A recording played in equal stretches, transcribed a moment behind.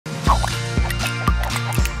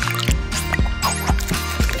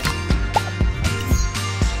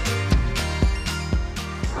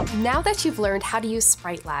Now that you've learned how to use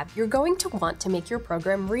Sprite Lab, you're going to want to make your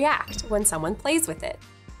program react when someone plays with it.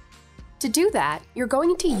 To do that, you're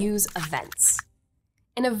going to use events.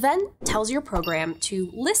 An event tells your program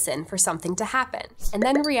to listen for something to happen and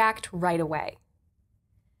then react right away.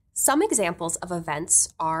 Some examples of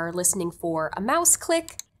events are listening for a mouse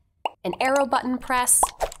click, an arrow button press,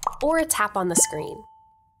 or a tap on the screen.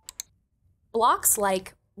 Blocks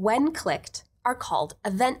like when clicked are called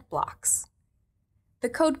event blocks. The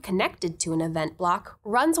code connected to an event block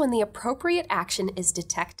runs when the appropriate action is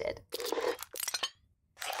detected.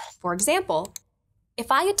 For example,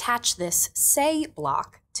 if I attach this say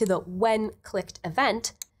block to the when clicked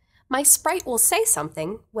event, my sprite will say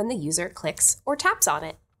something when the user clicks or taps on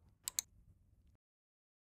it.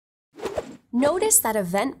 Notice that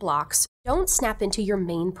event blocks don't snap into your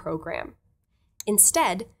main program.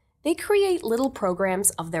 Instead, they create little programs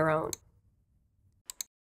of their own.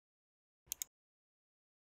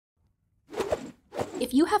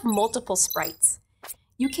 If you have multiple sprites,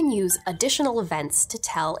 you can use additional events to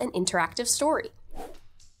tell an interactive story.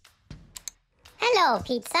 Hello,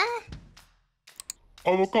 pizza.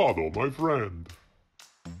 Avocado, my friend.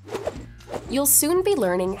 You'll soon be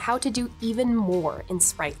learning how to do even more in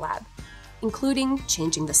Sprite Lab, including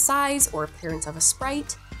changing the size or appearance of a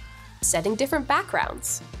sprite, setting different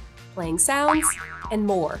backgrounds, playing sounds, and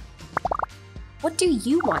more. What do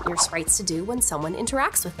you want your sprites to do when someone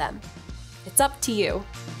interacts with them? It's up to you.